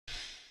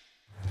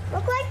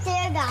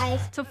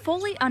5. To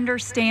fully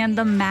understand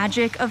the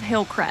magic of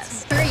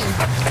Hillcrest, 3.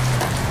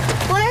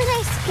 Where's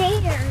my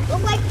skater?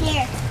 Look right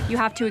there. you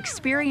have to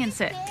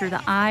experience it through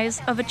the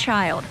eyes of a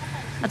child.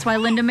 That's why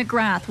Linda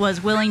McGrath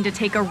was willing to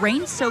take a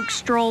rain-soaked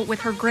stroll with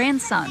her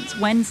grandsons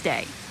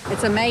Wednesday.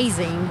 It's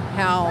amazing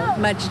how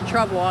much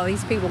trouble all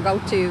these people go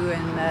to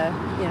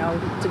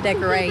and, to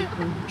decorate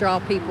and draw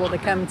people to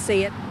come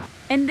see it.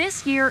 And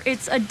this year,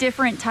 it's a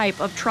different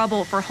type of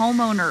trouble for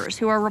homeowners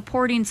who are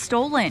reporting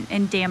stolen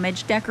and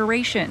damaged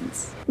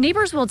decorations.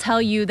 Neighbors will tell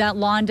you that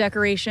lawn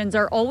decorations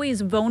are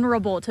always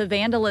vulnerable to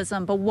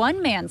vandalism, but one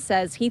man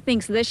says he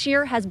thinks this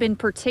year has been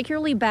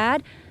particularly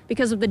bad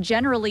because of the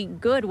generally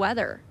good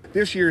weather.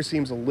 This year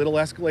seems a little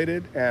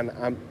escalated, and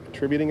I'm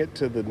attributing it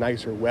to the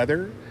nicer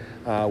weather.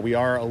 We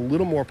are a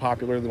little more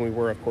popular than we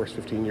were, of course,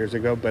 15 years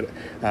ago, but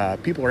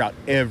people are out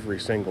every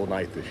single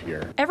night this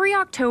year. Every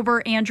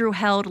October, Andrew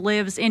Held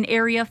lives in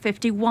Area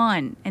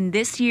 51, and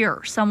this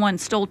year, someone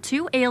stole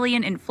 2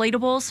 alien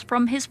inflatables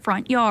from his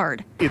front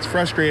yard. It's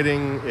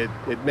frustrating,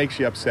 it makes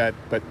you upset,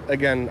 but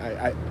again,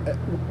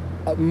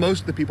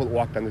 most of the people that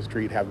walk down the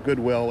street have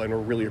goodwill and are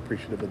really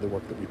appreciative of the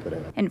work that we put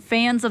in. And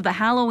fans of the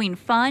Halloween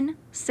fun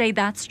say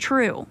that's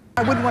true.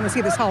 I wouldn't want to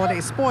see this holiday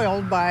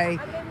spoiled by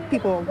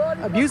people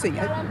abusing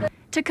it.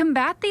 To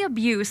combat the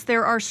abuse,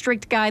 there are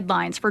strict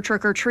guidelines for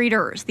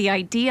trick-or-treaters. The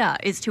idea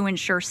is to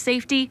ensure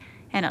safety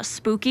and a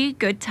spooky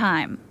good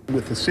time.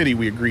 With the city,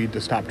 we agreed to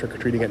stop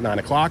trick-or-treating at 9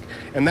 o'clock,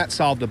 and that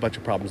solved a bunch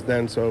of problems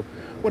then. So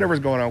whatever's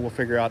going on, we'll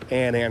figure out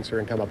an answer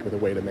and come up with a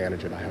way to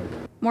manage it, I hope.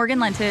 Morgan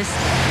Lentis.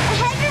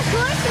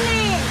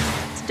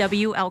 It's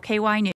WLKY News.